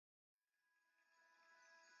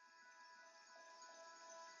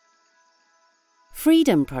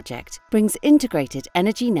Freedom project brings integrated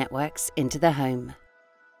energy networks into the home.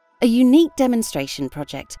 A unique demonstration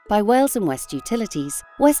project by Wales and West Utilities,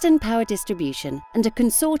 Western Power Distribution and a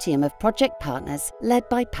consortium of project partners led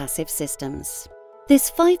by PassivSystems.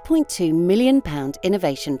 This £5.2 million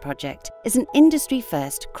innovation project is an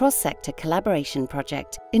industry-first cross-sector collaboration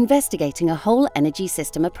project investigating a whole energy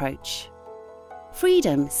system approach.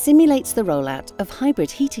 Freedom simulates the rollout of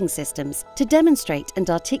hybrid heating systems to demonstrate and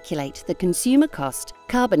articulate the consumer cost,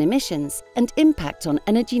 carbon emissions and impact on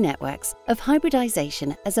energy networks of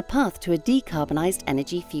hybridization as a path to a decarbonised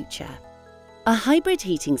energy future. A hybrid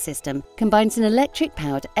heating system combines an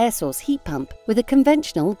electric-powered air source heat pump with a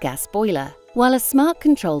conventional gas boiler, while a smart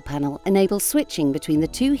control panel enables switching between the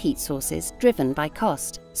two heat sources driven by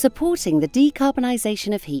cost, supporting the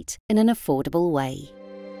decarbonisation of heat in an affordable way.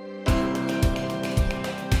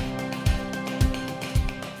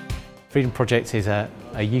 Freedom Project is a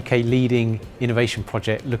UK leading innovation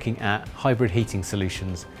project looking at hybrid heating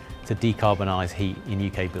solutions to decarbonise heat in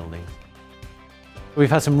UK buildings. We've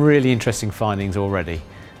had some really interesting findings already.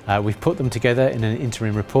 We've put them together in an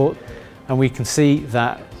interim report and we can see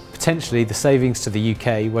that potentially the savings to the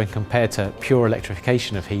UK when compared to pure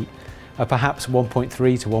electrification of heat are perhaps £1.3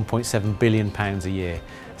 to £1.7 billion a year.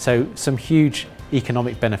 So some huge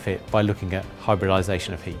economic benefit by looking at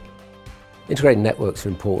hybridisation of heat. Integrated networks are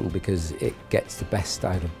important because it gets the best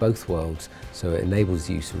out of both worlds, so it enables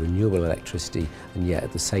the use of renewable electricity and yet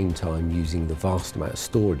at the same time using the vast amount of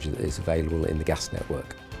storage that is available in the gas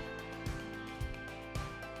network.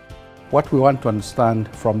 What we want to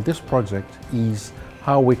understand from this project is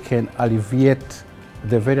how we can alleviate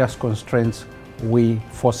the various constraints we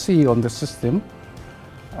foresee on the system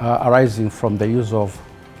arising from the use of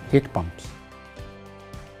heat pumps.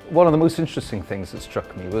 One of the most interesting things that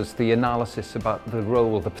struck me was the analysis about the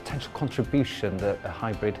role, the potential contribution that a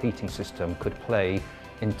hybrid heating system could play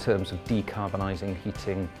in terms of decarbonising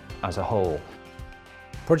heating as a whole.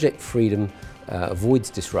 Project Freedom avoids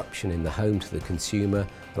disruption in the home to the consumer,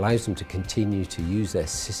 allows them to continue to use their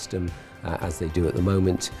system as they do at the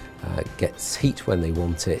moment, gets heat when they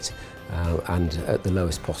want it and at the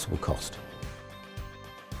lowest possible cost.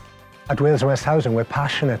 At Wales and West Housing, we're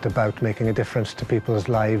passionate about making a difference to people's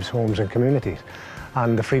lives, homes and communities.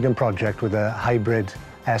 And the Freedom Project with a hybrid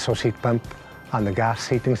air source heat pump and the gas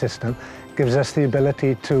heating system gives us the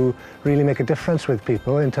ability to really make a difference with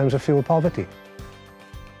people in terms of fuel poverty.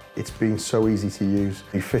 It's been so easy to use.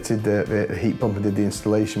 We fitted the heat pump and did the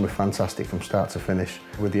installation. We're fantastic from start to finish.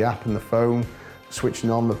 With the app and the phone,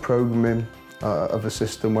 switching on the programming of the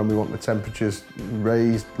system when we want the temperatures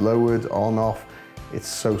raised, lowered, on, off. It's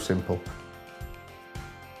so simple.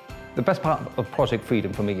 The best part of Project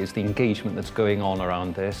Freedom for me is the engagement that's going on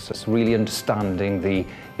around this. It's really understanding the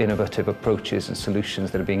innovative approaches and solutions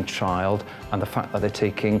that are being trialled and the fact that they're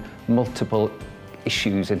taking multiple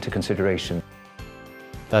issues into consideration.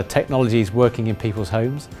 The technology is working in people's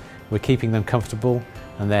homes, we're keeping them comfortable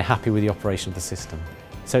and they're happy with the operation of the system.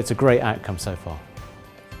 So it's a great outcome so far.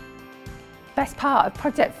 Best part of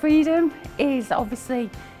Project Freedom is obviously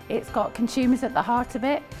it's got consumers at the heart of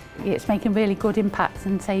it. It's making really good impacts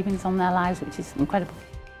and savings on their lives, which is incredible.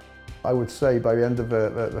 I would say by the end of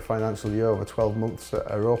the financial year, over 12 months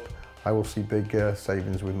are up, I will see big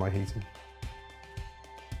savings with my heating.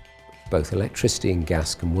 Both electricity and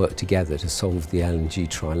gas can work together to solve the LNG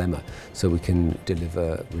trilemma, so we can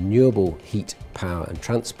deliver renewable heat, power and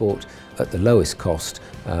transport at the lowest cost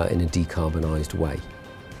in a decarbonised way.